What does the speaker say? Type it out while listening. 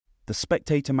The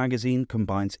Spectator magazine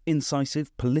combines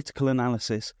incisive political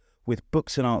analysis with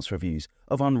books and arts reviews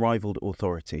of unrivaled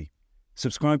authority.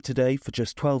 Subscribe today for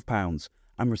just £12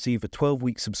 and receive a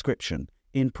 12-week subscription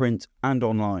in print and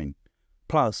online,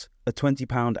 plus a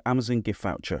 £20 Amazon gift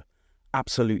voucher,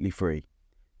 absolutely free.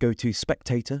 Go to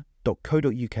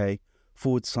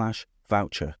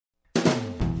spectator.co.uk/voucher.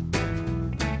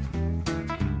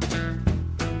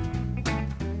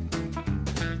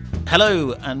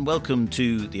 Hello and welcome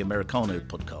to the Americano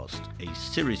podcast, a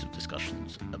series of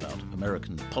discussions about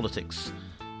American politics,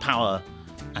 power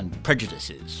and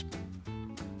prejudices.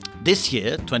 This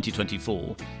year,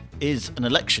 2024, is an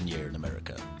election year in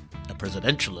America, a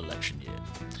presidential election year.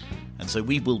 And so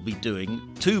we will be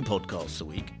doing 2 podcasts a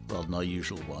week rather than our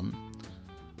usual one,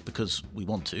 because we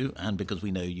want to and because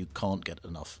we know you can't get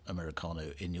enough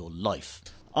Americano in your life.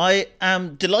 I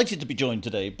am delighted to be joined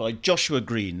today by Joshua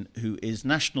Green, who is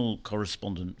national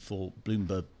correspondent for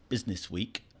Bloomberg Business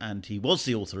Week, and he was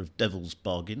the author of Devil's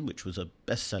Bargain, which was a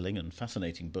best-selling and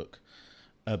fascinating book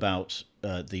about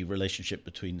the relationship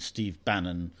between Steve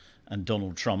Bannon and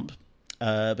Donald Trump.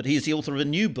 But he is the author of a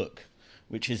new book,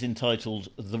 which is entitled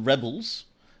The Rebels,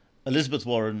 Elizabeth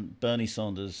Warren, Bernie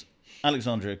Sanders,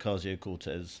 Alexandria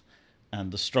Ocasio-Cortez,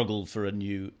 and the struggle for a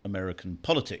new American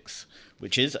politics,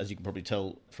 which is, as you can probably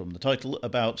tell from the title,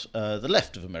 about the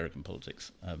left of American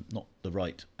politics, not the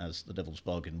right, as the Devil's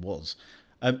Bargain was.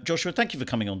 Joshua, thank you for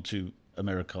coming on to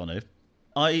Americano.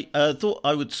 I thought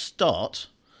I would start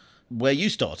where you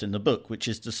start in the book, which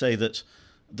is to say that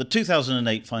the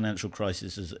 2008 financial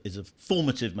crisis is a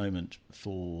formative moment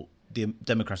for the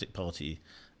Democratic Party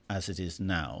as it is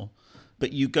now.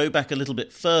 But you go back a little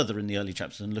bit further in the early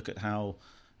chapters and look at how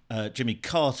Jimmy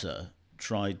Carter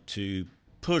tried to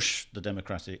push the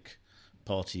Democratic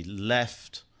Party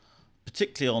left,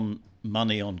 particularly on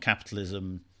money, on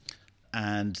capitalism,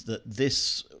 and that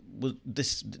this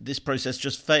process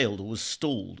just failed or was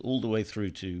stalled all the way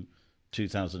through to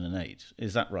 2008.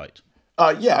 Is that right?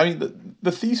 Yeah, I mean,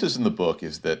 the thesis in the book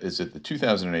is that the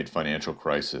 2008 financial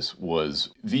crisis was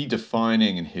the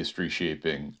defining and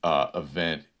history-shaping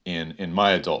event in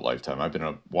my adult lifetime. I've been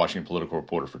a Washington political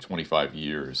reporter for 25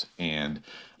 years, and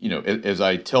as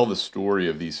I tell the story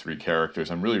of these 3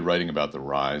 characters, I'm really writing about the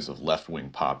rise of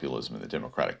left-wing populism in the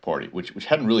Democratic Party, which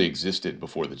hadn't really existed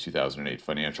before the 2008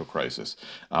 financial crisis.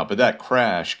 But that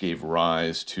crash gave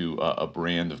rise to a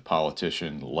brand of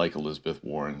politician like Elizabeth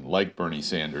Warren, like Bernie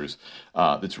Sanders,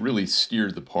 that's really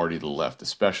steered the party to the left,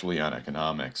 especially on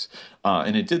economics.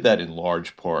 And it did that in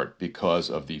large part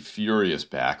because of the furious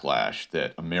backlash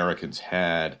that Americans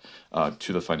had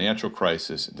to the financial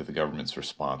crisis and to the government's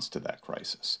response to that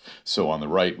crisis. So on the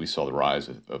right, we saw the rise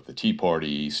of the Tea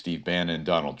Party, Steve Bannon,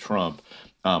 Donald Trump,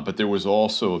 but there was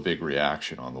also a big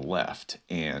reaction on the left.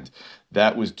 And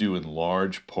that was due in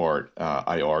large part,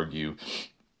 I argue,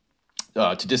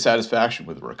 to dissatisfaction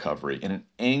with the recovery and an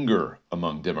anger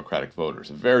among Democratic voters,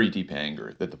 a very deep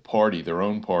anger that the party, their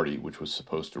own party, which was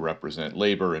supposed to represent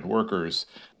labor and workers,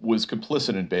 was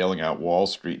complicit in bailing out Wall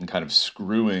Street and kind of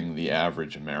screwing the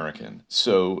average American.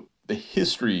 So the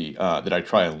history that I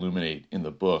try to illuminate in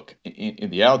the book in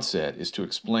the outset is to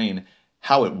explain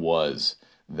how it was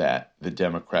that the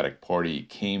Democratic Party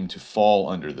came to fall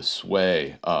under the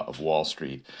sway of Wall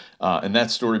Street. And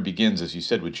that story begins, as you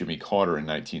said, with Jimmy Carter in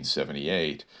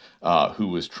 1978, who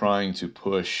was trying to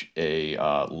push a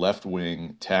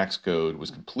left-wing tax code,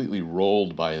 was completely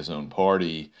rolled by his own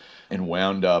party, and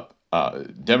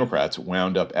Democrats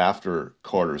wound up, after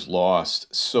Carter's loss,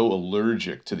 so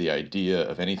allergic to the idea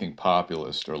of anything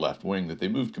populist or left-wing that they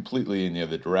moved completely in the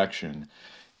other direction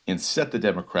and set the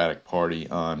Democratic Party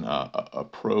on a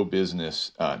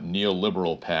pro-business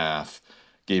neoliberal path,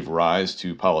 gave rise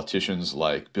to politicians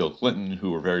like Bill Clinton,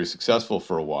 who were very successful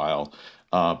for a while,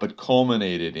 but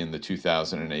culminated in the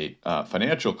 2008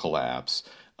 financial collapse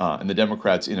and the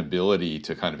Democrats' inability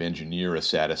to kind of engineer a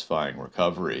satisfying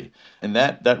recovery. And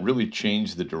that really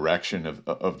changed the direction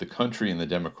of the country and the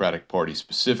Democratic Party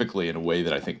specifically in a way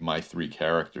that I think my 3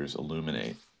 characters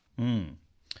illuminate. Mm.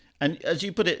 And as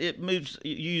you put it, you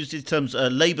use these terms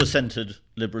labor-centered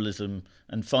liberalism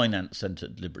and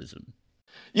finance-centered liberalism.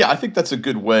 Yeah, I think that's a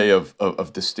good way of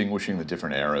distinguishing the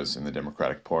different eras in the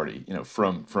Democratic Party.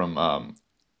 From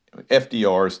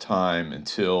FDR's time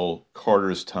until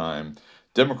Carter's time,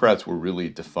 Democrats were really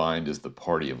defined as the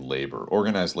party of labor.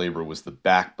 Organized labor was the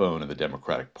backbone of the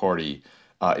Democratic Party.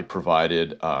 It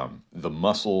provided the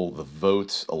muscle, the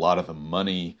votes, a lot of the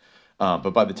money.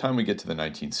 But by the time we get to the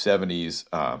 1970s,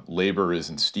 labor is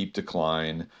in steep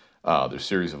decline. There's a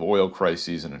series of oil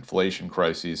crises and inflation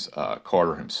crises.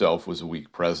 Carter himself was a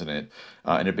weak president.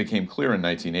 And it became clear in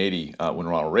 1980, when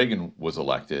Ronald Reagan was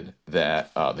elected,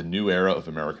 that the new era of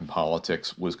American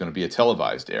politics was going to be a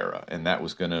televised era. And that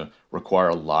was going to require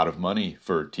a lot of money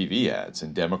for TV ads.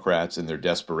 And Democrats, in their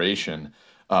desperation,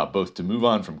 both to move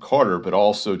on from Carter, but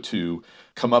also to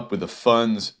come up with the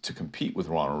funds to compete with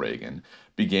Ronald Reagan,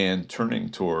 began turning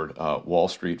toward Wall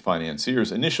Street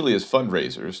financiers, initially as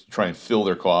fundraisers, to try and fill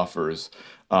their coffers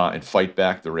and fight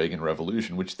back the Reagan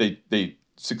Revolution, which they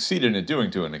succeeded in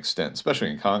doing to an extent, especially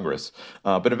in Congress.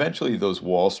 But eventually those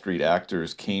Wall Street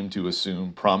actors came to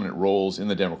assume prominent roles in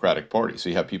the Democratic Party. So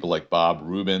you have people like Bob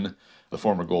Rubin, the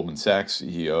former Goldman Sachs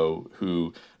CEO,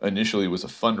 who initially was a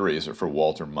fundraiser for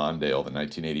Walter Mondale, the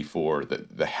 1984,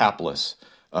 the hapless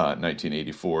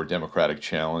 1984 Democratic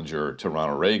challenger to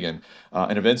Ronald Reagan.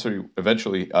 And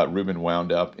eventually Rubin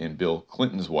wound up in Bill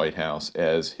Clinton's White House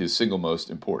as his single most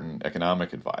important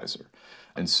economic advisor.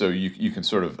 And so you can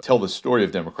sort of tell the story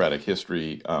of Democratic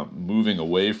history moving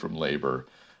away from labor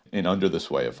and under the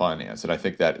sway of finance. And I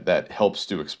think that helps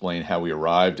to explain how we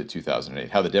arrived at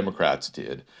 2008, how the Democrats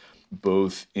did,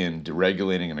 both in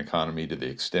deregulating an economy to the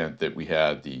extent that we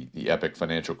had the epic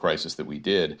financial crisis that we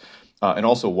did, and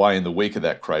also why in the wake of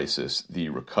that crisis, the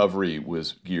recovery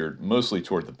was geared mostly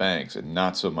toward the banks and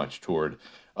not so much toward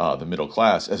the middle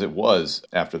class as it was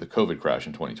after the COVID crash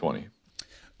in 2020.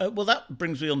 Well, that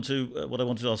brings me on to what I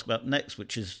wanted to ask about next,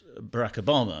 which is Barack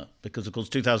Obama, because, of course,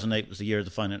 2008 was the year of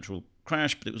the financial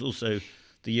crash, but it was also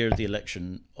the year of the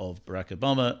election of Barack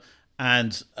Obama,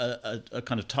 and a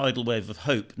kind of tidal wave of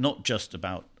hope, not just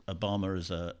about Obama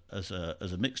as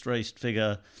a mixed-race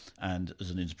figure and as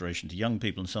an inspiration to young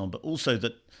people and so on, but also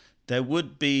that there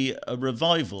would be a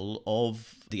revival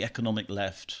of the economic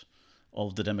left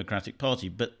of the Democratic Party.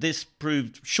 But this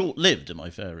proved short-lived, am I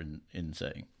fair in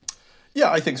saying? Yeah,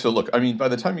 I think so. Look, I mean, by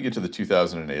the time you get to the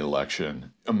 2008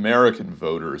 election, American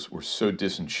voters were so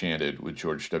disenchanted with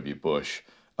George W. Bush,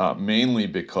 mainly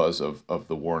because of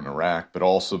the war in Iraq, but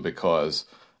also because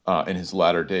in his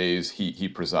latter days, he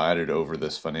presided over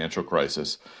this financial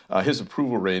crisis. His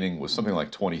approval rating was something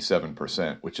like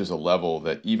 27%, which is a level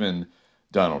that even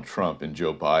Donald Trump and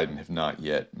Joe Biden have not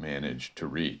yet managed to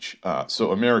reach.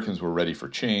 So Americans were ready for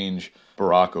change.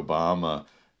 Barack Obama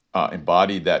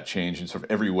embodied that change in sort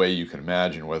of every way you can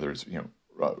imagine, whether it's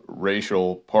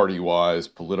racial, party-wise,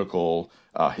 political,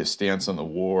 his stance on the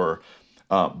war.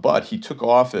 But he took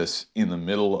office in the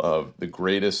middle of the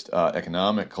greatest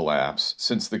economic collapse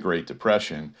since the Great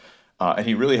Depression, and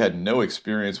he really had no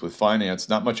experience with finance,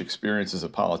 not much experience as a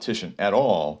politician at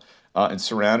all, and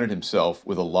surrounded himself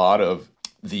with a lot of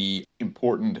the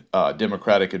important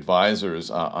Democratic advisors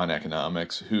on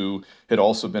economics who had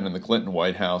also been in the Clinton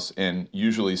White House and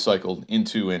usually cycled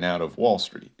into and out of Wall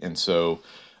Street. And so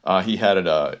he had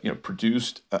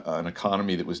produced an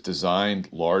economy that was designed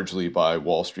largely by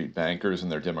Wall Street bankers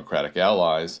and their Democratic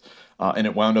allies, and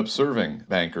it wound up serving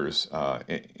bankers,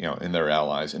 and their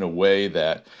allies in a way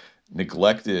that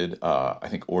neglected, I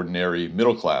think, ordinary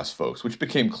middle class folks, which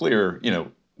became clear,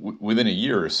 within a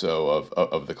year or so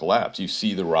of the collapse. You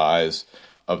see the rise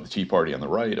of the Tea Party on the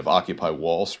right, of Occupy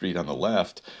Wall Street on the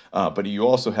left, but you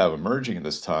also have emerging at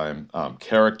this time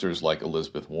characters like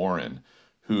Elizabeth Warren,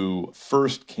 who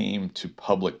first came to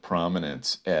public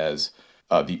prominence as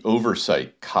the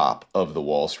oversight cop of the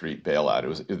Wall Street bailout. It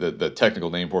was the technical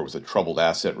name for it was the Troubled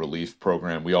Asset Relief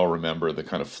Program. We all remember the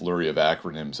kind of flurry of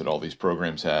acronyms that all these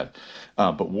programs had.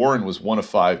 But Warren was one of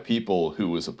 5 people who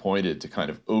was appointed to kind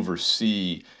of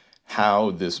oversee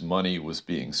how this money was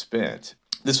being spent.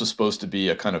 This was supposed to be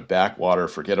a kind of backwater,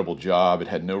 forgettable job. It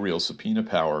had no real subpoena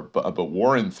power. But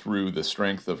Warren, through the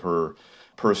strength of her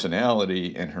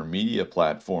personality and her media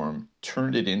platform,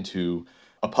 turned it into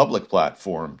a public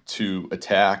platform to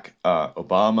attack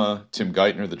Obama, Tim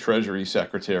Geithner, the Treasury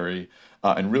Secretary,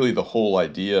 and really the whole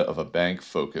idea of a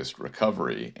bank-focused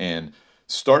recovery, and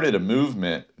started a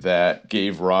movement that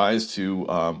gave rise to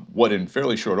what in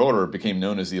fairly short order became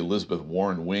known as the Elizabeth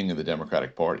Warren wing of the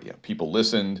Democratic Party. People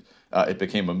listened, it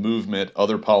became a movement,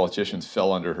 other politicians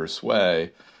fell under her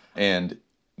sway, and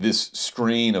this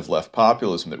strain of left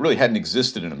populism that really hadn't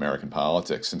existed in American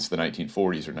politics since the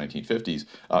 1940s or 1950s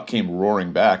came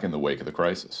roaring back in the wake of the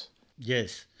crisis.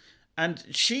 Yes, and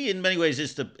she, in many ways,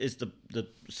 is the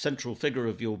central figure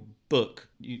of your book.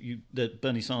 That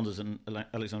Bernie Sanders and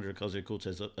Alexandria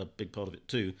Ocasio-Cortez are a big part of it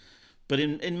too. But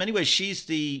in many ways, she's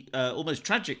the almost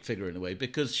tragic figure in a way,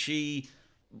 because she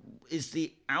is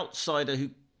the outsider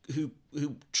who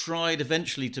tried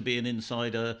eventually to be an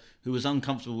insider, who was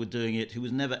uncomfortable with doing it, who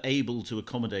was never able to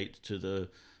accommodate to the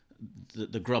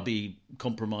the grubby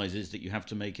compromises that you have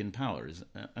to make in power.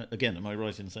 Again, am I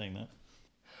right in saying that?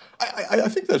 I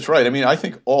think that's right. I mean, I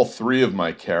think all three of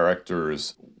my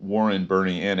characters, Warren,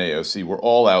 Bernie, and AOC, were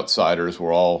all outsiders.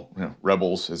 We're all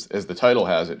rebels, as the title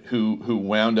has it, who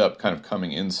wound up kind of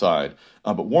coming inside.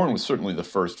 But Warren was certainly the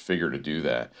first figure to do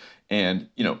that. And,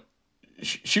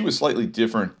 she was slightly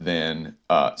different than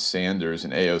Sanders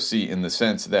and AOC in the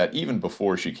sense that even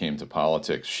before she came to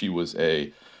politics, she was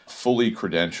a fully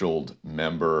credentialed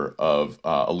member of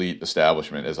elite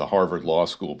establishment as a Harvard Law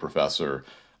School professor.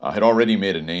 Had already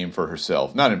made a name for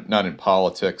herself, not in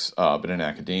politics, but in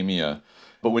academia.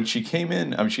 But when she came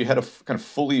in, I mean, she had a kind of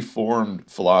fully formed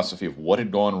philosophy of what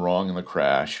had gone wrong in the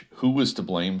crash, who was to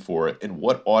blame for it, and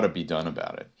what ought to be done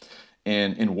about it.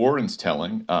 And in Warren's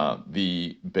telling,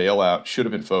 the bailout should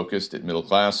have been focused at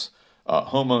middle-class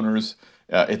homeowners.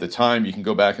 At the time, you can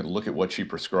go back and look at what she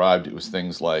prescribed. It was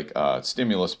things like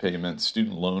stimulus payments,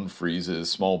 student loan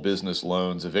freezes, small business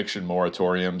loans, eviction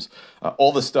moratoriums,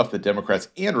 all the stuff that Democrats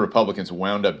and Republicans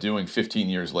wound up doing 15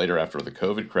 years later after the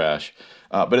COVID crash.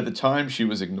 But at the time, she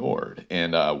was ignored.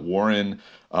 And Warren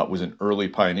was an early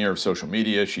pioneer of social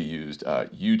media. She used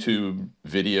YouTube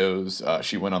videos.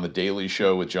 She went on The Daily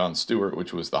Show with Jon Stewart,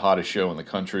 which was the hottest show in the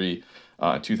country,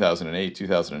 2008,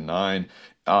 2009.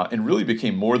 And really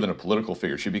became more than a political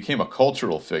figure. She became a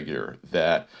cultural figure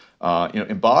that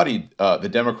embodied the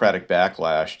Democratic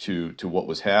backlash to what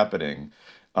was happening.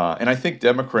 And I think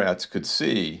Democrats could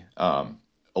see,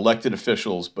 elected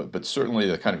officials, but certainly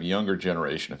the kind of younger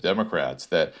generation of Democrats,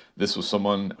 that this was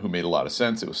someone who made a lot of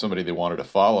sense. It was somebody they wanted to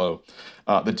follow.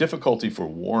 The difficulty for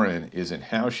Warren is in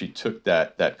how she took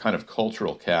that kind of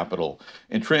cultural capital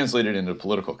and translated it into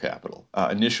political capital.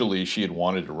 Initially, she had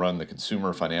wanted to run the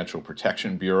Consumer Financial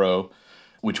Protection Bureau,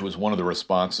 which was one of the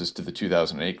responses to the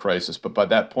 2008 crisis. But by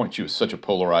that point, she was such a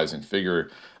polarizing figure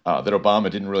that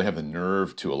Obama didn't really have the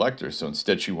nerve to elect her. So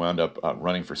instead, she wound up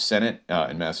running for Senate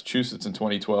in Massachusetts in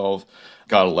 2012,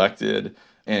 got elected,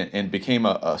 and became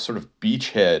a sort of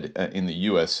beachhead in the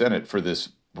U.S. Senate for this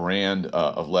brand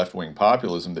of left-wing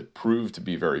populism that proved to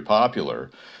be very popular.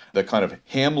 The kind of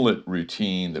Hamlet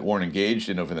routine that Warren engaged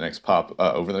in over the next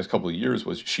couple of years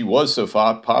was she was so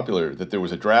popular that there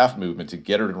was a draft movement to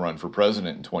get her to run for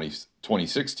president in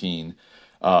 2016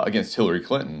 against Hillary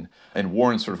Clinton. And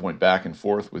Warren sort of went back and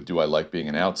forth with, do I like being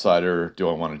an outsider? Do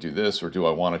I want to do this? Or do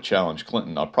I want to challenge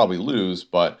Clinton? I'll probably lose,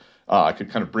 but I could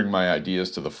kind of bring my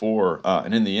ideas to the fore.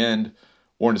 And in the end,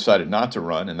 Warren decided not to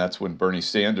run, and that's when Bernie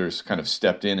Sanders kind of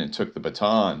stepped in and took the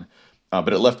baton.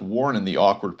 But it left Warren in the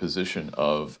awkward position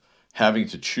of having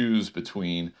to choose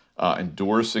between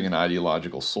endorsing an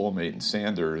ideological soulmate in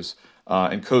Sanders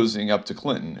and cozying up to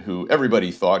Clinton, who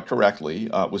everybody thought correctly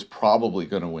was probably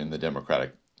going to win the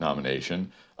Democratic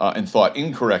nomination, and thought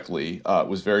incorrectly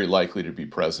was very likely to be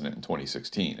president in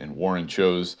 2016. And Warren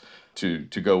chose to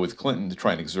go with Clinton to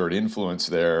try and exert influence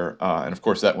there. And of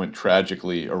course, that went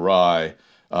tragically awry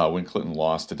when Clinton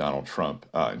lost to Donald Trump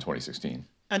in 2016.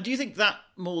 And do you think that,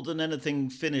 more than anything,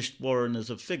 finished Warren as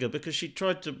a figure? Because she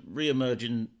tried to re-emerge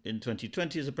in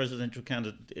 2020 as a presidential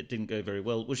candidate. It didn't go very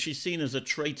well. Was she seen as a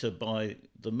traitor by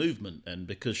the movement then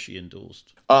because she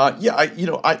endorsed?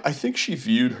 I think she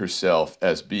viewed herself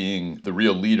as being the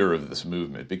real leader of this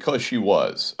movement because she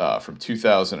was from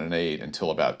 2008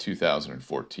 until about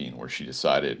 2014, where she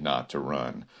decided not to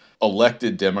run.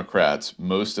 Elected Democrats,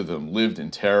 most of them lived in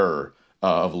terror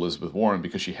of Elizabeth Warren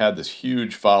because she had this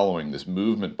huge following, this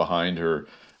movement behind her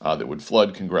that would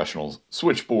flood congressional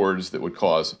switchboards, that would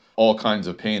cause all kinds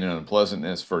of pain and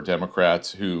unpleasantness for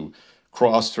Democrats who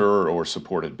crossed her or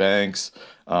supported banks.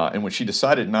 And when she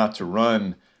decided not to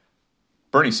run,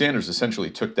 Bernie Sanders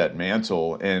essentially took that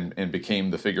mantle and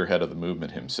became the figurehead of the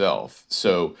movement himself.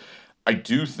 So I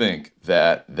do think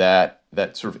that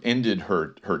sort of ended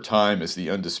her time as the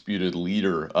undisputed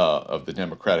leader of the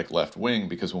Democratic left wing,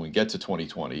 because when we get to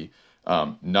 2020,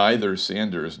 neither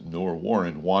Sanders nor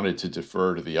Warren wanted to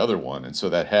defer to the other one. And so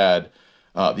that had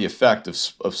the effect of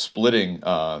splitting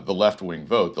the left-wing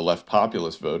vote, the left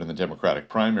populist vote in the Democratic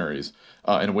primaries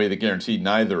in a way that guaranteed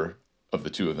neither of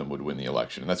the two of them would win the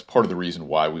election. And that's part of the reason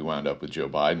why we wound up with Joe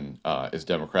Biden as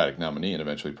Democratic nominee and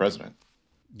eventually president.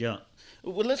 Yeah.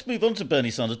 Well, let's move on to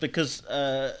Bernie Sanders because,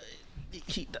 for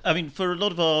a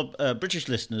lot of our British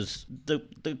listeners, the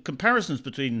comparisons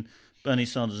between Bernie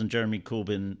Sanders and Jeremy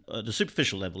Corbyn, at a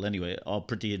superficial level anyway, are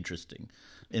pretty interesting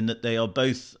in that they are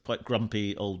both quite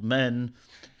grumpy old men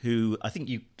who I think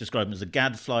you describe them as a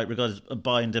gadfly, regarded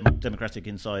by Democratic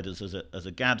insiders as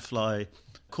a gadfly.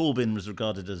 Corbyn was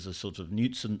regarded as a sort of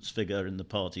nuisance figure in the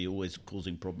party, always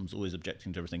causing problems, always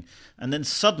objecting to everything. And then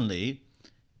suddenly,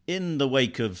 in the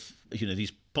wake of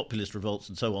these populist revolts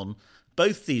and so on,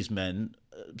 both these men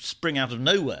spring out of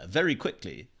nowhere very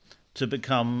quickly to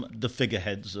become the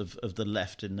figureheads of the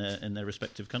left in their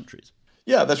respective countries.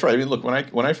 Yeah, that's right. I mean, look,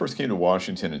 when I first came to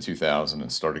Washington in 2000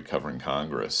 and started covering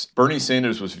Congress, Bernie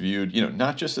Sanders was viewed,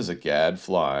 not just as a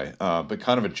gadfly, but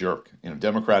kind of a jerk.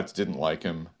 Democrats didn't like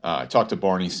him. I talked to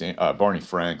Barney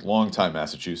Frank, longtime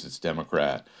Massachusetts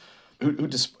Democrat, who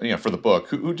just, for the book,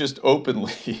 who just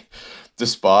openly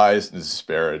despised and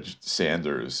disparaged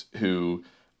Sanders, who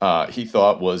he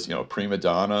thought was, a prima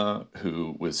donna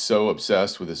who was so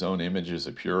obsessed with his own image as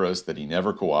a purist that he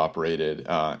never cooperated,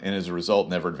 and as a result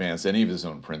never advanced any of his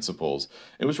own principles.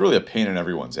 It was really a pain in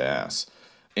everyone's ass.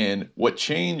 And what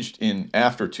changed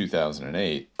after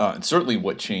 2008, and certainly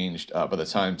what changed by the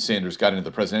time Sanders got into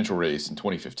the presidential race in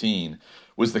 2015,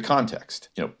 was the context.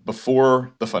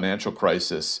 Before the financial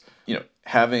crisis,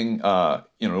 having an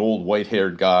old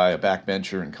white-haired guy, a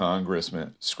backbencher in Congress,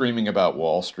 screaming about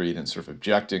Wall Street and sort of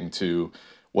objecting to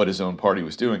what his own party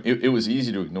was doing, it was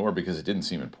easy to ignore because it didn't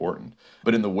seem important.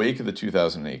 But in the wake of the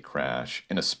 2008 crash,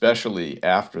 and especially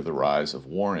after the rise of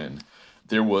Warren,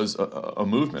 there was a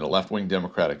movement, a left-wing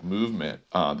Democratic movement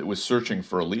that was searching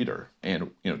for a leader.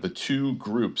 And the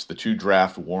two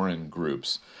draft Warren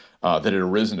groups that had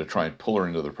arisen to try and pull her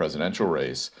into the presidential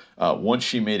race, once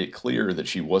she made it clear that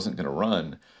she wasn't going to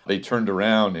run, they turned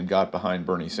around and got behind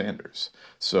Bernie Sanders.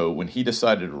 So when he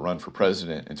decided to run for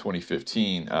president in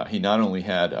 2015, he not only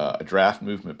had a draft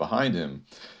movement behind him,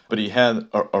 but he had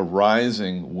a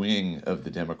rising wing of the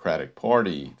Democratic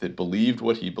Party that believed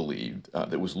what he believed,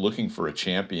 that was looking for a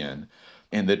champion,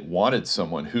 and that wanted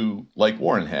someone who, like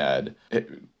Warren had,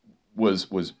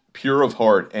 was pure of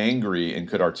heart, angry, and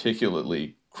could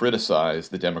articulately criticize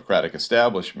the Democratic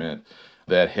establishment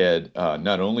that had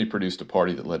not only produced a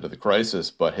party that led to the crisis,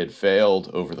 but had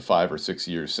failed over the 5 or 6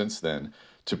 years since then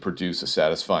to produce a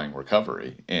satisfying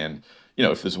recovery. And,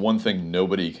 if there's one thing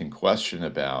nobody can question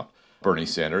about Bernie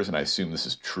Sanders, and I assume this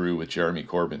is true with Jeremy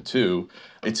Corbyn too,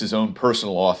 it's his own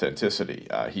personal authenticity.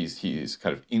 He's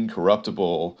kind of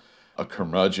incorruptible, a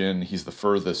curmudgeon. He's the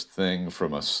furthest thing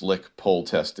from a slick,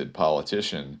 poll-tested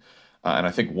politician. And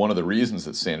I think one of the reasons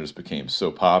that Sanders became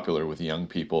so popular with young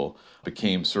people,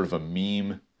 became sort of a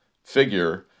meme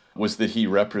figure, was that he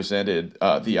represented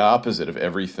the opposite of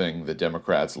everything the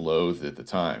Democrats loathed at the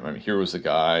time. I mean, here was a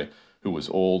guy who was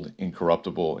old,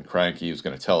 incorruptible, and cranky. He was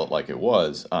going to tell it like it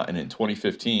was. And in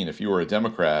 2015, if you were a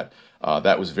Democrat,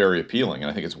 that was very appealing. And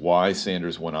I think it's why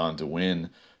Sanders went on to win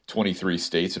 23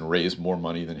 states and raise more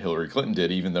money than Hillary Clinton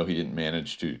did, even though he didn't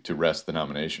manage to wrest the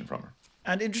nomination from her.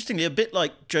 And interestingly, a bit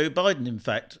like Joe Biden, in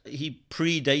fact, he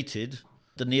predated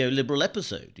the neoliberal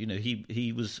episode.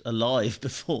 He was alive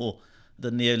before the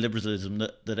neoliberalism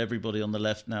that everybody on the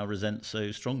left now resents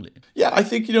so strongly. Yeah, I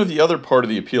think, the other part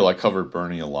of the appeal, I covered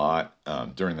Bernie a lot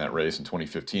during that race in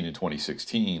 2015 and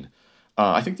 2016.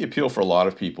 I think the appeal for a lot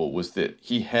of people was that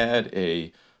he had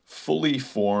a fully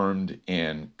formed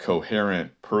and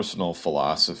coherent personal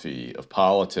philosophy of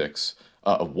politics,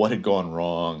 of what had gone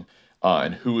wrong,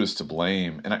 and who is to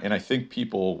blame. And I think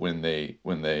people, when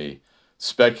they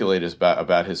speculate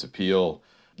about his appeal,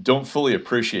 don't fully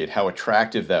appreciate how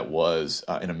attractive that was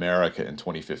in America in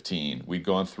 2015. We'd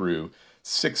gone through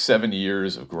 6-7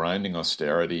 years of grinding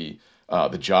austerity.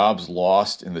 The jobs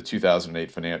lost in the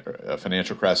 2008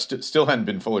 financial crash still hadn't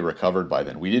been fully recovered by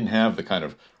then. We didn't have the kind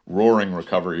of roaring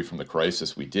recovery from the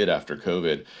crisis we did after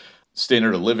COVID.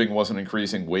 Standard of living wasn't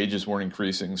increasing, wages weren't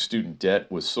increasing, student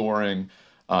debt was soaring.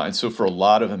 And so for a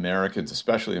lot of Americans,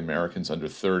 especially Americans under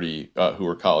 30 who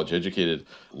were college educated,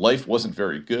 life wasn't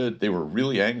very good. They were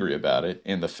really angry about it.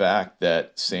 And the fact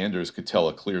that Sanders could tell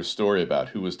a clear story about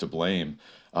who was to blame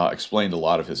explained a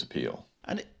lot of his appeal.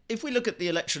 And if we look at the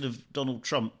election of Donald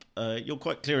Trump, you're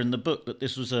quite clear in the book that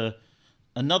this was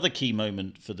another key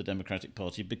moment for the Democratic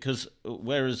Party, because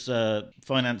whereas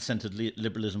finance-centered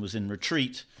liberalism was in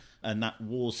retreat and that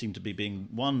war seemed to be being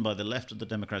won by the left of the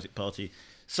Democratic Party,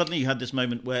 suddenly you had this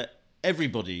moment where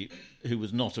everybody who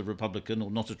was not a Republican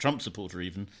or not a Trump supporter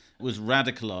even was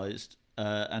radicalized,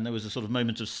 and there was a sort of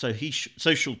moment of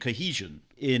social cohesion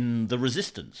in the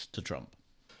resistance to Trump.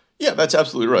 Yeah, that's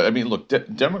absolutely right. I mean, look, the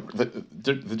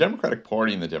Democratic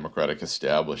Party and the Democratic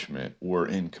establishment were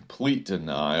in complete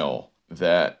denial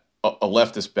that a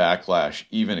leftist backlash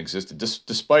even existed,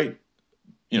 despite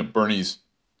Bernie's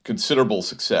considerable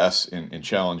success in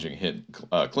challenging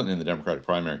Clinton in the Democratic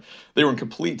primary. They were in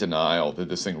complete denial that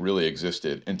this thing really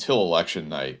existed until election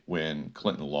night when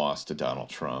Clinton lost to Donald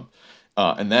Trump.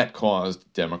 And that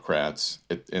caused Democrats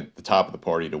at the top of the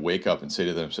party to wake up and say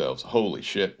to themselves, holy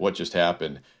shit, what just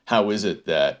happened? How is it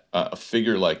that a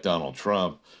figure like Donald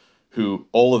Trump, who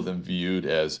all of them viewed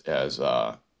as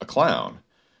a clown,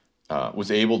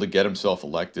 was able to get himself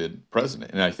elected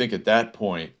president. And I think at that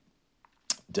point,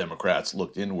 Democrats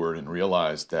looked inward and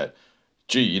realized that,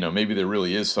 gee, maybe there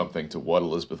really is something to what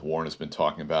Elizabeth Warren has been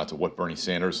talking about, to what Bernie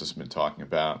Sanders has been talking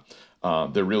about.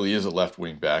 There really is a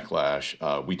left-wing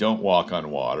backlash. We don't walk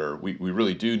on water. We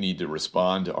really do need to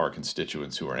respond to our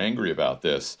constituents who are angry about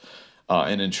this.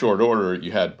 And in short order,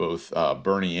 you had both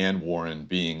Bernie and Warren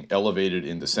being elevated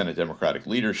into Senate Democratic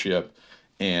leadership,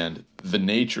 and the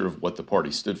nature of what the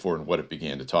party stood for and what it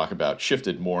began to talk about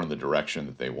shifted more in the direction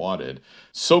that they wanted.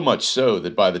 So much so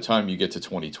that by the time you get to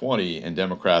 2020 and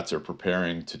Democrats are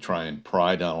preparing to try and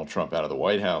pry Donald Trump out of the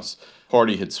White House, the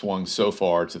party had swung so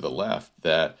far to the left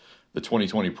that the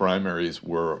 2020 primaries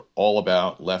were all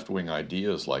about left-wing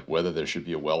ideas like whether there should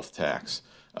be a wealth tax,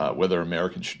 whether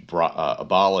Americans should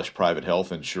abolish private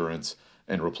health insurance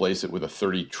and replace it with a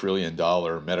 $30 trillion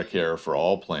Medicare for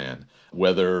all plan,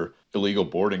 whether illegal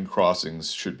boarding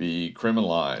crossings should be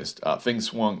criminalized. Things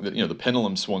swung, the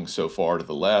pendulum swung so far to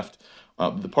the left.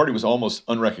 The party was almost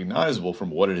unrecognizable from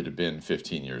what it had been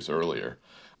 15 years earlier.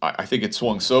 I think it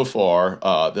swung so far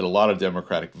that a lot of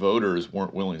Democratic voters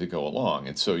weren't willing to go along.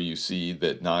 And so you see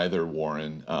that neither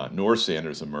Warren nor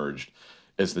Sanders emerged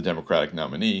as the Democratic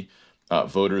nominee.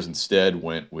 Voters instead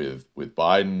went with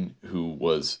Biden, who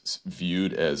was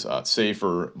viewed as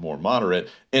safer, more moderate,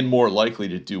 and more likely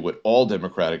to do what all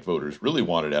Democratic voters really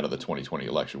wanted out of the 2020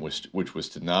 election, which was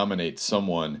to nominate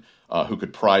someone who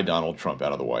could pry Donald Trump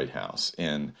out of the White House.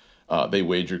 And they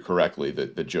wagered correctly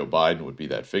that Joe Biden would be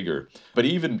that figure. But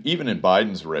even in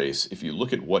Biden's race, if you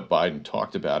look at what Biden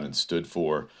talked about and stood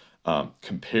for,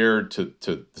 compared to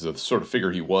the sort of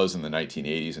figure he was in the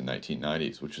 1980s and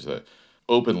 1990s, which is a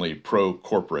openly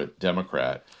pro-corporate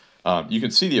Democrat, you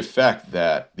can see the effect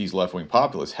that these left-wing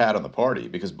populists had on the party,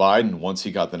 because Biden, once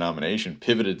he got the nomination,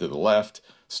 pivoted to the left,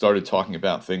 started talking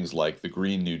about things like the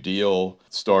Green New Deal,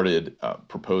 started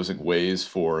proposing ways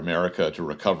for America to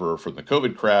recover from the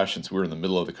COVID crash, since we were in the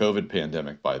middle of the COVID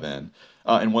pandemic by then.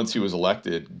 And once he was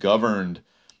elected, governed,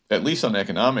 at least on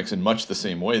economics, in much the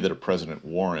same way that a President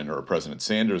Warren or a President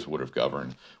Sanders would have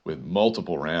governed, with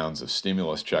multiple rounds of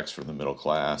stimulus checks for the middle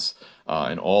class,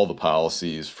 and all the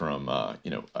policies from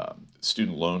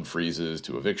student loan freezes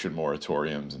to eviction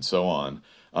moratoriums and so on,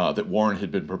 that Warren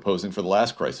had been proposing for the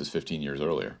last crisis 15 years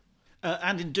earlier.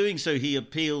 And in doing so, he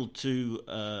appealed to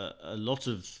a lot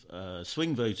of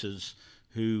swing voters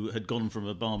who had gone from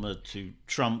Obama to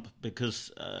Trump, because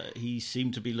he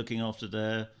seemed to be looking after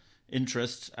their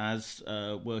interests as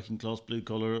working class blue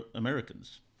collar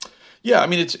Americans. Yeah, I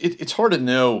mean, it's hard to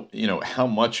know how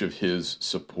much of his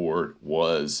support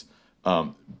was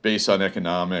based on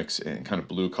economics and kind of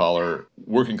blue collar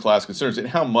working class concerns, and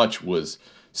how much was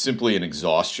simply an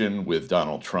exhaustion with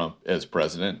Donald Trump as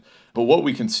president. But what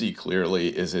we can see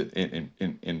clearly is that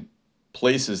in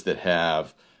places that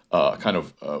have kind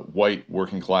of white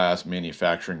working class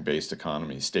manufacturing based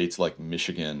economies, states like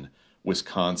Michigan,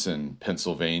 Wisconsin,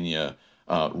 Pennsylvania,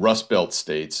 Rust Belt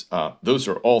states, those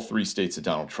are all three states that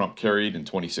Donald Trump carried in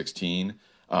 2016.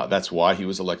 That's why he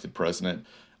was elected president.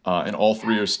 And all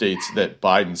three are states that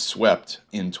Biden swept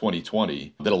in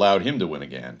 2020 that allowed him to win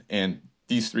again. And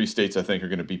these three states, I think, are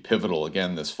going to be pivotal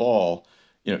again this fall.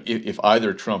 If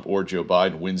either Trump or Joe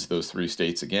Biden wins those three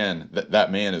states again,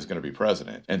 that man is going to be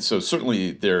president. And so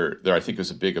certainly there I think is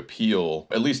a big appeal,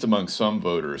 at least among some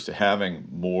voters, to having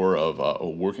more of a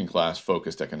working class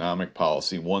focused economic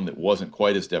policy, one that wasn't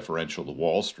quite as deferential to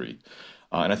Wall Street.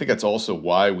 And I think that's also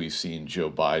why we've seen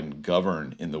Joe Biden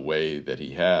govern in the way that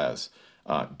he has,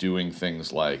 doing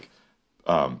things like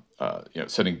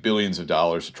sending billions of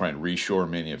dollars to try and reshore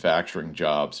manufacturing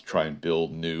jobs, to try and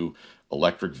build new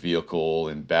electric vehicle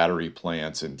and battery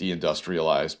plants and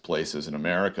deindustrialized places in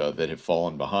America that have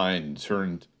fallen behind and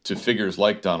turned to figures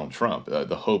like Donald Trump.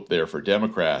 The hope there for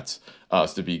Democrats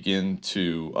is to begin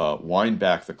to wind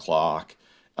back the clock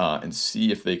and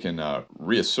see if they can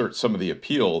reassert some of the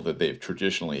appeal that they've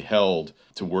traditionally held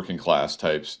to working class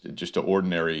types, just to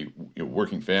ordinary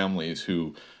working families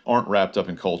who aren't wrapped up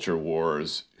in culture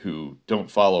wars, who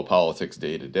don't follow politics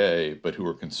day to day, but who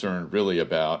are concerned really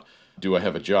about, do I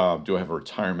have a job? Do I have a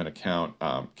retirement account?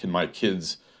 Can my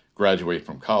kids graduate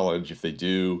from college? If they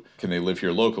do, can they live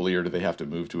here locally, or do they have to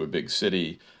move to a big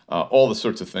city? All the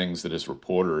sorts of things that as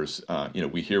reporters,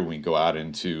 we hear when we go out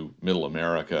into middle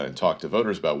America and talk to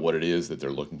voters about what it is that they're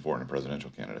looking for in a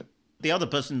presidential candidate. The other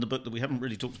person in the book that we haven't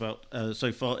really talked about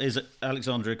so far is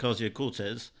Alexandria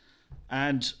Ocasio-Cortez.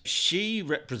 And she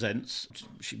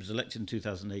was elected in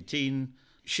 2018,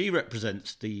 she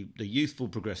represents the youthful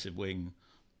progressive wing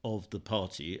of the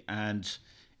party. And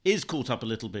is caught up a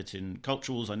little bit in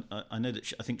culture wars. I know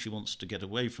that I think she wants to get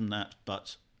away from that,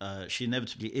 but she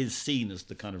inevitably is seen as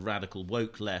the kind of radical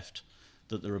woke left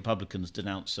that the Republicans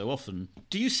denounce so often.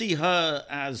 Do you see her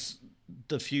as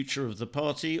the future of the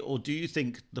party, or do you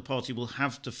think the party will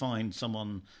have to find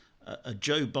someone, a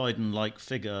Joe Biden-like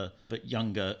figure, but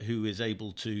younger, who is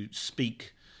able to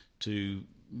speak to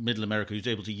middle America, who's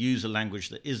able to use a language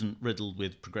that isn't riddled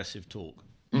with progressive talk?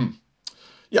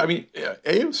 Yeah, I mean,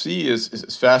 AOC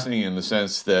is fascinating in the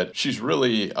sense that she's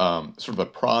really sort of a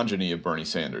progeny of Bernie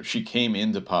Sanders. She came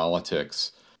into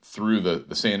politics through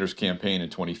the Sanders campaign in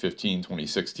 2015,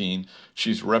 2016.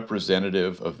 She's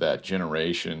representative of that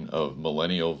generation of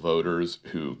millennial voters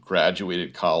who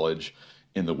graduated college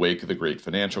in the wake of the great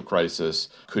financial crisis,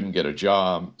 couldn't get a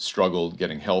job, struggled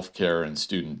getting health care and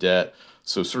student debt.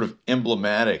 So sort of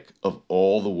emblematic of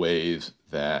all the ways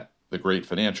that the great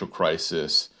financial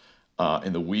crisis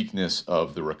and the weakness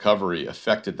of the recovery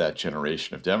affected that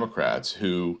generation of Democrats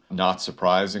who, not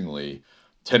surprisingly,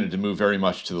 tended to move very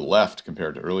much to the left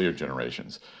compared to earlier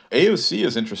generations. AOC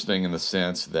is interesting in the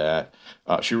sense that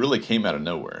she really came out of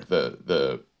nowhere.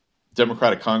 The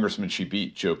Democratic congressman she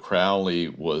beat, Joe Crowley,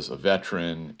 was a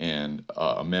veteran and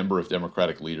a member of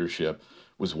Democratic leadership,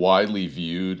 was widely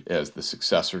viewed as the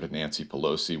successor to Nancy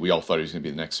Pelosi. We all thought he was going to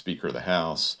be the next Speaker of the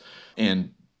House,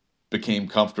 and became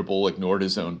comfortable, ignored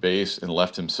his own base, and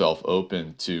left himself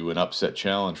open to an upset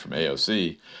challenge from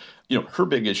AOC. Her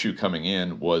big issue coming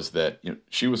in was that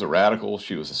she was a radical,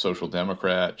 she was a social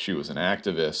democrat, she was an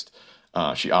activist.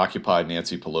 She occupied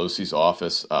Nancy Pelosi's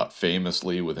office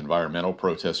famously with environmental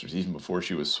protesters even before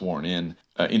she was sworn in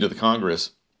into the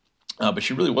Congress. But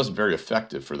she really wasn't very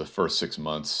effective for the first 6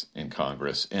 months in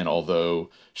Congress. And although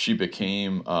she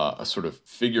became a sort of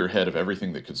figurehead of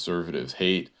everything that conservatives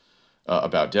hate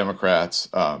about Democrats,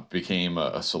 became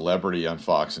a celebrity on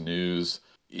Fox News,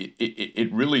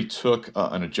 it really took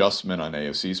an adjustment on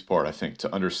AOC's part, I think,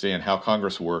 to understand how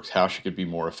Congress works, how she could be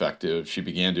more effective. She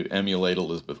began to emulate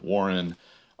Elizabeth Warren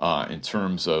in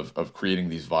terms of creating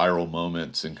these viral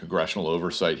moments in congressional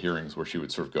oversight hearings where she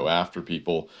would sort of go after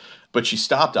people. But she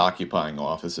stopped occupying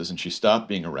offices and she stopped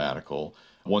being a radical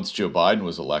once Joe Biden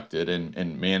was elected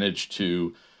and managed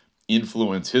to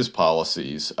influence his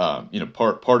policies.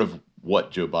 Part of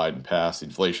what Joe Biden passed, the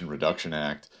Inflation Reduction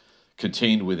Act,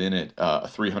 contained within it a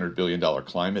 $300 billion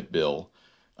climate bill,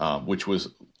 which was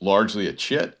largely a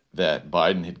chit that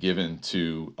Biden had given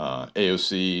to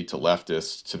AOC, to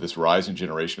leftists, to this rising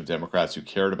generation of Democrats who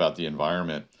cared about the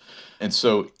environment. And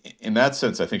so in that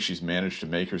sense, I think she's managed to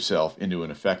make herself into an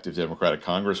effective Democratic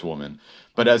congresswoman.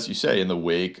 But as you say, in the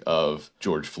wake of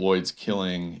George Floyd's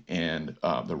killing and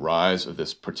the rise of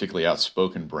this particularly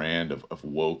outspoken brand of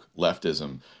woke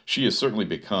leftism, she has certainly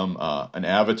become an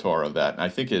avatar of that. And I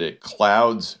think it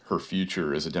clouds her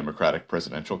future as a Democratic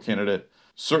presidential candidate.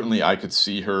 Certainly, I could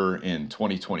see her in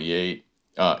 2028,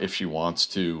 if she wants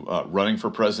to, running for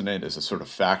president as a sort of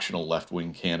factional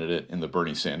left-wing candidate in the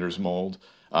Bernie Sanders mold.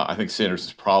 I think Sanders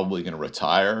is probably going to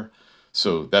retire,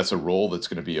 so that's a role that's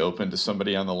going to be open to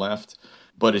somebody on the left.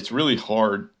 But it's really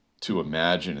hard to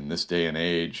imagine in this day and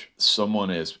age someone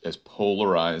as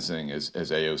polarizing as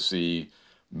AOC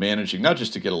managing not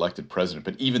just to get elected president,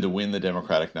 but even to win the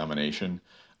Democratic nomination.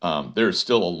 There's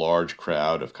still a large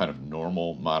crowd of kind of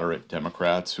normal, moderate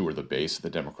Democrats who are the base of the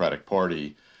Democratic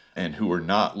Party and who are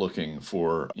not looking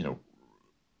for,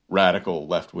 radical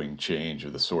left-wing change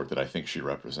of the sort that I think she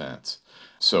represents.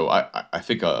 So I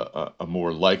think a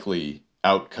more likely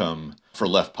outcome for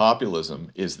left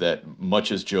populism is that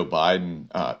much as Joe Biden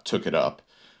took it up,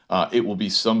 it will be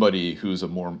somebody who's a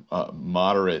more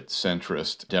moderate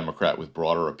centrist Democrat with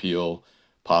broader appeal,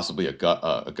 possibly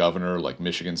a governor like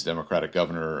Michigan's Democratic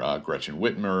governor Gretchen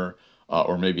Whitmer,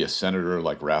 or maybe a senator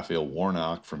like Raphael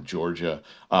Warnock from Georgia.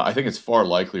 I think it's far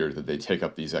likelier that they take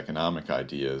up these economic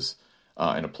ideas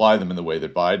and apply them in the way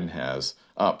that Biden has,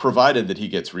 provided that he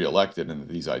gets reelected and that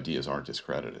these ideas aren't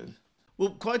discredited.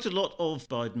 Well, quite a lot of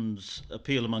Biden's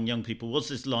appeal among young people was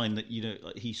this line that,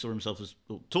 he saw himself as,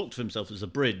 or talked of himself as a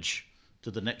bridge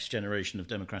to the next generation of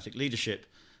Democratic leadership.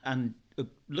 And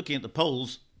looking at the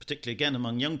polls, particularly again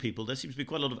among young people, there seems to be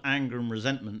quite a lot of anger and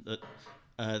resentment that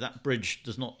that bridge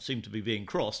does not seem to be being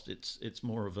crossed. It's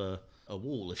more of a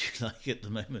wall, if you like, at the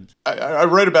moment. I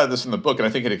write about this in the book, and I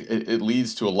think it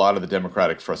leads to a lot of the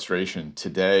Democratic frustration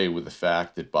today with the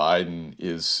fact that Biden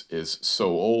is so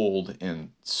old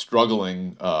and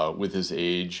struggling with his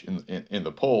age in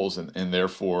the polls, and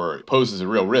therefore poses a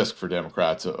real risk for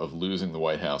Democrats of losing the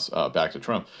White House back to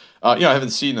Trump. I haven't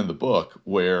seen in the book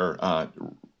where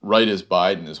right as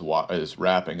Biden is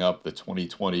wrapping up the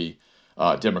 2020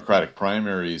 Democratic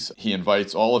primaries, he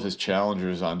invites all of his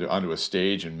challengers onto a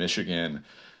stage in Michigan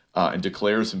and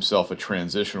declares himself a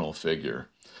transitional figure.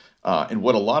 And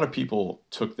what a lot of people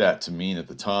took that to mean at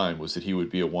the time was that he would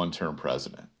be a one-term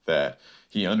president, that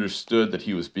he understood that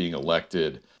he was being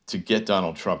elected to get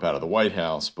Donald Trump out of the White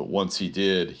House, but once he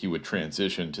did, he would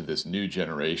transition to this new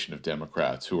generation of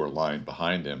Democrats who are lying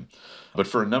behind him. But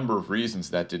for a number of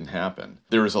reasons, that didn't happen.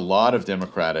 There was a lot of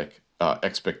Democratic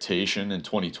expectation in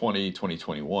 2020,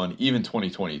 2021, even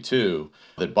 2022,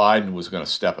 that Biden was going to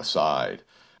step aside.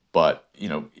 But,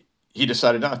 he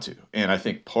decided not to. And I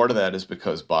think part of that is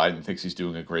because Biden thinks he's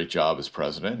doing a great job as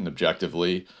president and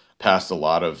objectively passed a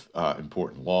lot of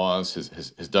important laws,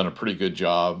 has done a pretty good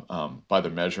job by the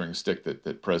measuring stick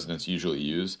that presidents usually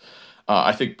use.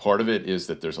 I think part of it is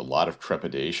that there's a lot of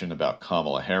trepidation about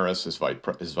Kamala Harris as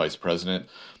vice president.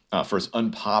 For as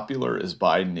unpopular as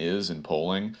Biden is in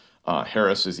polling,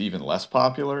 Harris is even less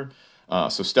popular.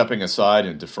 So stepping aside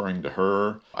and deferring to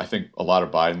her, I think a lot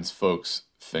of Biden's folks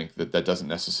think that doesn't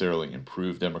necessarily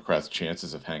improve Democrats'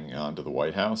 chances of hanging on to the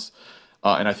White House.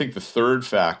 And I think the third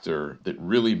factor that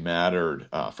really mattered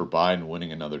for Biden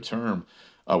winning another term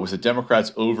was that Democrats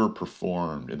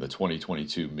overperformed in the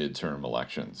 2022 midterm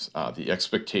elections. The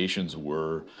expectations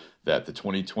were that the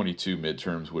 2022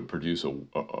 midterms would produce a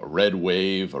red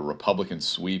wave, a Republican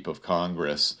sweep of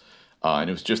Congress, and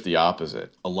it was just the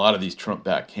opposite. A lot of these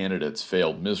Trump-backed candidates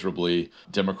failed miserably.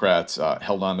 Democrats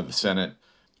held on to the Senate,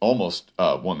 almost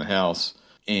won the House,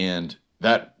 and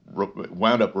that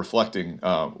wound up reflecting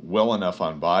well enough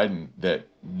on Biden that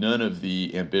none of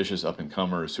the ambitious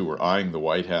up-and-comers who were eyeing the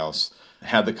White House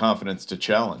had the confidence to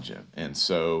challenge him. And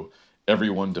so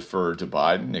everyone deferred to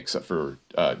Biden except for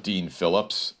Dean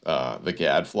Phillips, the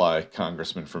gadfly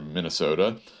congressman from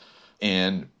Minnesota.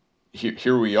 And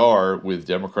here we are with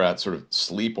Democrats sort of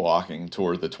sleepwalking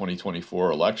toward the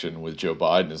 2024 election with Joe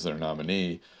Biden as their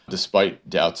nominee, despite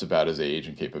doubts about his age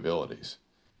and capabilities.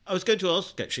 I was going to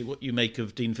ask, actually, what you make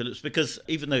of Dean Phillips, because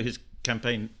even though his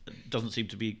campaign doesn't seem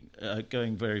to be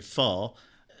going very far,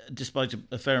 despite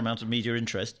a fair amount of media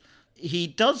interest, he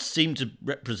does seem to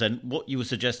represent what you were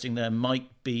suggesting there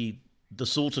might be the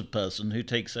sort of person who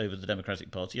takes over the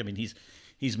Democratic Party. I mean,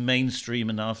 he's mainstream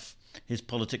enough. His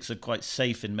politics are quite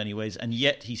safe in many ways, and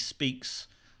yet he speaks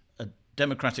a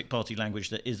Democratic Party language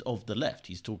that is of the left.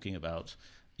 He's talking about,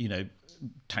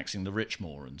 taxing the rich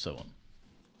more and so on.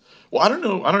 Well, I don't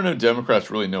know. Democrats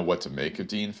really know what to make of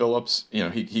Dean Phillips.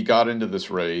 He got into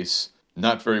this race,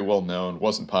 not very well known,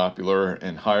 wasn't popular,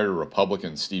 and hired a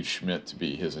Republican, Steve Schmidt, to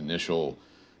be his initial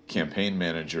campaign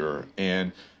manager,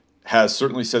 and has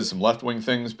certainly said some left-wing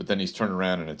things, but then he's turned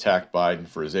around and attacked Biden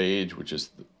for his age, which is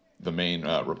the main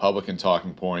Republican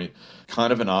talking point.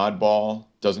 Kind of an oddball,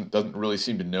 doesn't really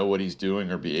seem to know what he's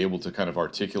doing or be able to kind of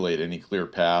articulate any clear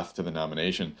path to the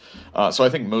nomination. So I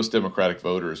think most Democratic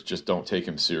voters just don't take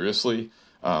him seriously.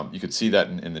 You could see that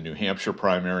in the New Hampshire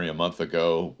primary a month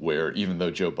ago, where even though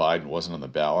Joe Biden wasn't on the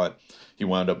ballot, he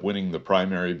wound up winning the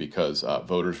primary because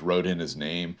voters wrote in his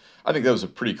name. I think that was a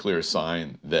pretty clear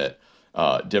sign that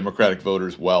Democratic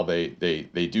voters, while they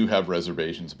do have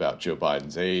reservations about Joe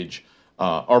Biden's age,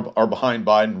 are behind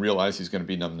Biden, realize he's going to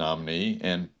be the nominee,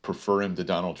 and prefer him to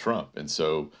Donald Trump. And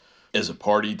so as a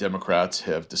party, Democrats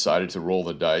have decided to roll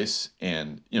the dice.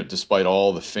 And, despite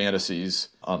all the fantasies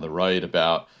on the right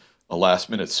about a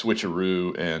last-minute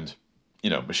switcheroo and,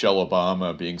 Michelle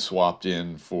Obama being swapped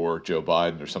in for Joe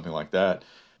Biden or something like that,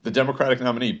 the Democratic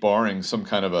nominee, barring some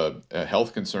kind of a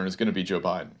health concern, is going to be Joe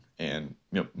Biden. And,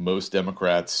 most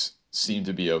Democrats seem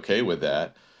to be okay with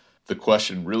that. The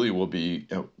question really will be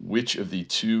which of the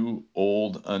two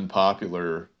old,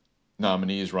 unpopular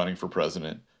nominees running for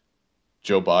president,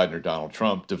 Joe Biden or Donald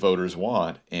Trump, do voters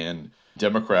want? And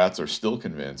Democrats are still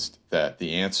convinced that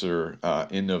the answer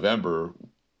in November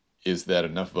is that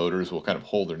enough voters will kind of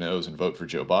hold their nose and vote for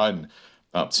Joe Biden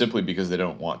simply because they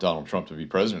don't want Donald Trump to be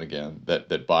president again, that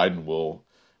Biden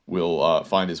will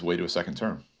find his way to a second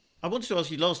term. I wanted to ask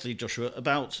you lastly, Joshua,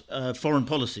 about foreign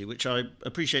policy, which I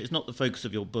appreciate is not the focus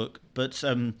of your book, but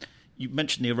you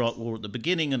mentioned the Iraq War at the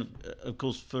beginning, and of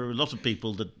course, for a lot of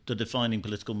people, the defining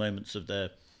political moments of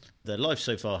their life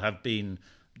so far have been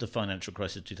the financial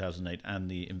crisis of 2008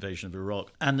 and the invasion of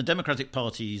Iraq. And the Democratic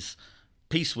Party's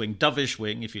peace wing, dovish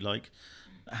wing, if you like,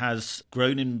 has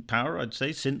grown in power, I'd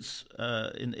say, since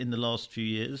in the last few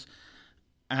years.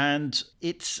 And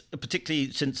it's particularly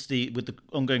with the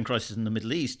ongoing crisis in the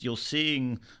Middle East, you're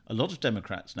seeing a lot of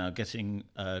Democrats now getting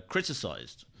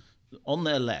criticised on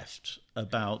their left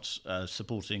about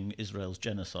supporting Israel's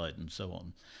genocide and so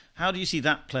on. How do you see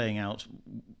that playing out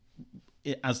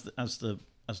as the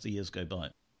years go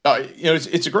by?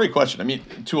 It's a great question. I mean,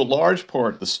 to a large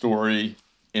part, the story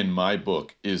in my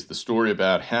book is the story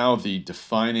about how the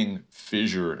defining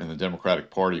fissure in the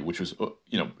Democratic Party, which was,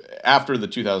 after the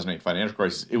 2008 financial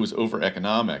crisis, it was over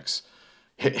economics,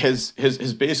 has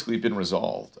basically been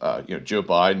resolved. Joe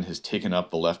Biden has taken up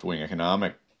the left-wing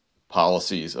economic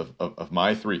policies of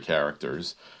my three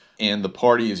characters, and the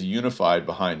party is unified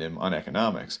behind him on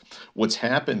economics. What's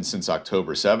happened since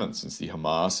October 7th, since the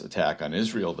Hamas attack on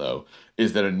Israel, though,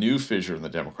 is that a new fissure in the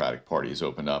Democratic Party has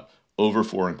opened up over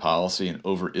foreign policy and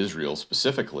over Israel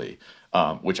specifically,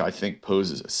 which I think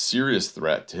poses a serious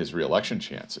threat to his reelection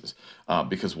chances,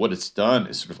 because what it's done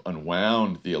is sort of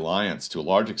unwound the alliance to a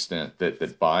large extent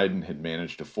that Biden had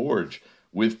managed to forge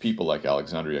with people like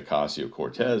Alexandria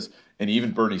Ocasio-Cortez and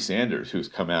even Bernie Sanders, who's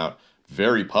come out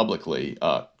very publicly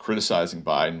criticizing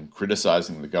Biden,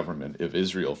 criticizing the government of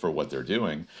Israel for what they're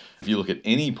doing. If you look at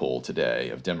any poll today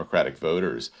of Democratic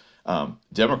voters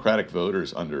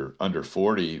under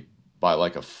 40 by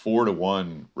like a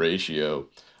 4-to-1 ratio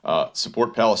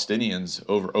support Palestinians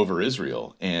over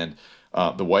Israel, and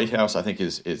the White House, I think,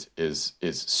 is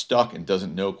stuck and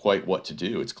doesn't know quite what to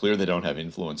do. It's clear they don't have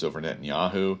influence over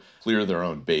Netanyahu. Clear their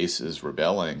own base is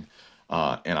rebelling.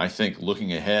 And I think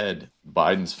looking ahead,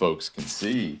 Biden's folks can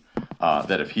see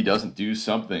that if he doesn't do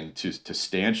something to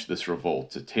stanch this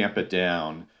revolt, to tamp it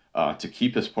down, to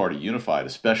keep his party unified,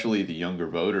 especially the younger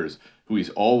voters who he's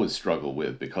always struggled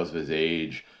with because of his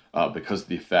age, because of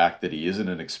the fact that he isn't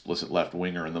an explicit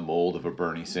left-winger in the mold of a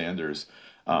Bernie Sanders,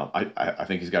 I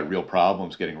think he's got real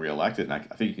problems getting reelected. And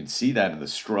I think you can see that in the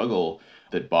struggle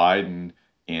that Biden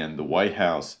and the White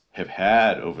House have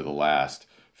had over the last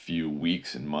few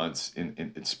weeks and months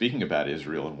in speaking about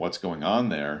Israel and what's going on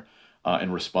there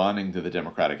and responding to the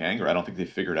Democratic anger. I don't think they've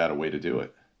figured out a way to do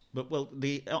it. But, well,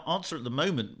 the answer at the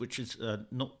moment, which is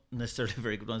not necessarily a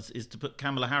very good one, is to get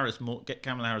Kamala Harris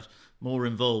more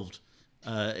involved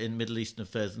in Middle Eastern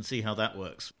affairs and see how that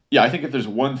works. Yeah, I think if there's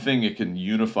one thing that can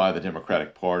unify the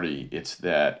Democratic Party, it's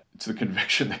the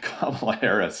conviction that Kamala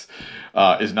Harris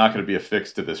is not going to be a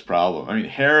fix to this problem. I mean,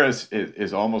 Harris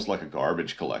is almost like a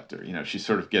garbage collector. She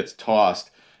sort of gets tossed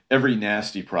every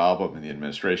nasty problem in the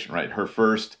administration, right? Her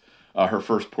first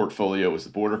portfolio was the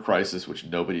border crisis, which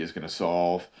nobody is going to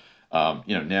solve.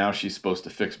 Now she's supposed to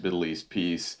fix Middle East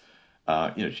peace.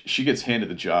 She gets handed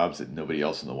the jobs that nobody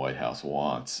else in the White House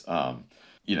wants.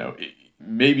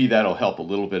 Maybe that'll help a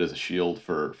little bit as a shield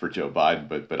for Joe Biden,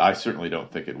 but I certainly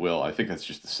don't think it will. I think that's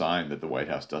just a sign that the White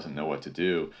House doesn't know what to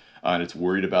do, and it's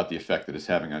worried about the effect that it's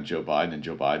having on Joe Biden and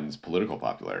Joe Biden's political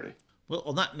popularity. Well,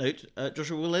 on that note,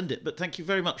 Joshua, we'll end it. But thank you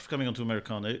very much for coming on to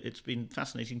Americano. It's been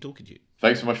fascinating talking to you.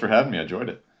 Thanks so much for having me. I enjoyed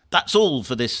it. That's all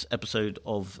for this episode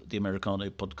of the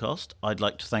Americano podcast. I'd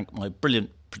like to thank my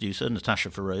brilliant producer, Natasha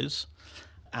Feroz,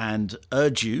 and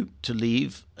urge you to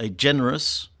leave a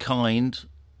generous, kind,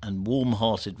 and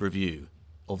warm-hearted review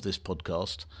of this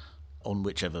podcast on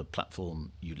whichever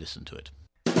platform you listen to it.